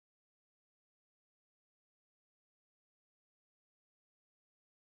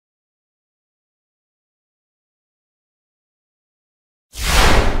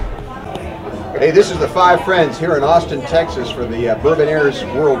Hey, this is the Five Friends here in Austin, Texas for the Bourbon Airs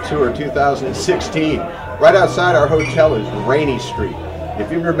World Tour 2016. Right outside our hotel is Rainey Street.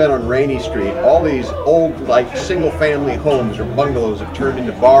 If you've ever been on Rainey Street, all these old, like, single-family homes or bungalows have turned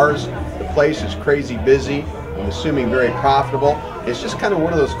into bars. The place is crazy busy. I'm assuming very profitable. It's just kind of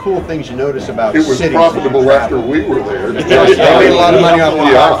one of those cool things you notice about cities. It was profitable after we were there. They made a lot of money off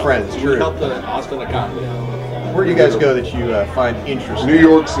of our friends. True. Help the Austin economy. Where do you guys go that you find interesting? New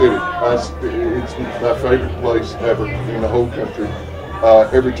York City. It's my favorite place ever in the whole country.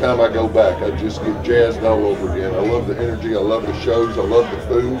 Every time I go back, I just get jazzed all over again. I love the energy. I love the shows. I love the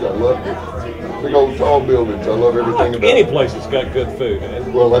food. I love the big old tall buildings. I love everything about any it. place that's got good food.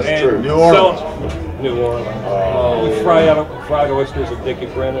 Well, that's true. New Orleans. New Orleans. We fried oysters at Dickie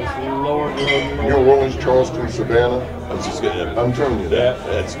Brennan's. Lord. New Orleans, Charleston, Savannah. That's just good. I'm telling you that.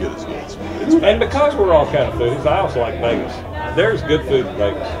 That's good as gets. And because we're all kind of foodies, I also like Vegas. There's good food in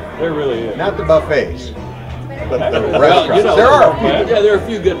Vegas. There really is. Not the buffets, but the Well, restaurants. you know, there are a few. yeah, there are a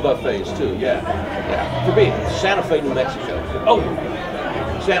few good buffets too. Yeah. For me, Santa Fe, New Mexico. Oh,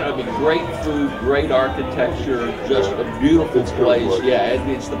 Santa, I mean, great food, great architecture, just a beautiful place. Yeah,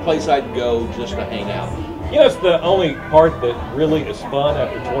 it's the place I'd go just to hang out. you know, it's the only part that really is fun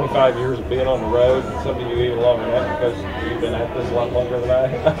after 25 years of being on the road. And some of you even longer than that because you've been at this a lot longer than I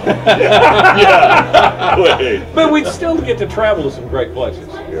have. Yeah. But we still get to travel to some great places.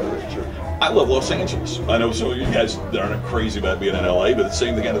 Yeah, that's true. I love Los Angeles. I know some of you guys aren't crazy about being in LA, but it's the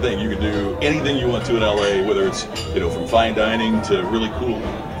same kind of thing. You can do anything you want to in LA, whether it's, you know, from fine dining to really cool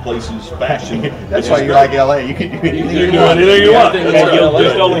places, fashion. That's why you like LA. You can do anything you want. Anything you want. Anything you want. You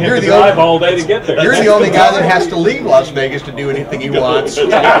just only have You're to the drive only- all day to get there. You're the only guy that has to leave Las Vegas to do anything he wants. You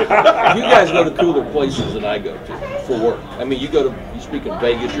guys go to cooler places than I go to for work. I mean, you speak of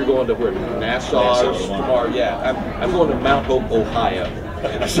Vegas, you're going to where? Nassau tomorrow. Yeah, I'm going to Mount Hope, Ohio.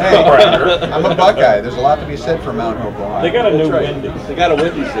 Hey, I'm a Buckeye. There's a lot to be said for Mount Hope, Ohio. They got a new That's right. Wendy's. They got a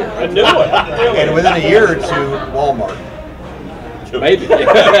Wendy's there. A new one. Really. And within a year or two, Walmart. Maybe.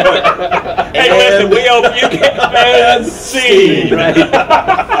 Hey, listen, we hope you can see. Right.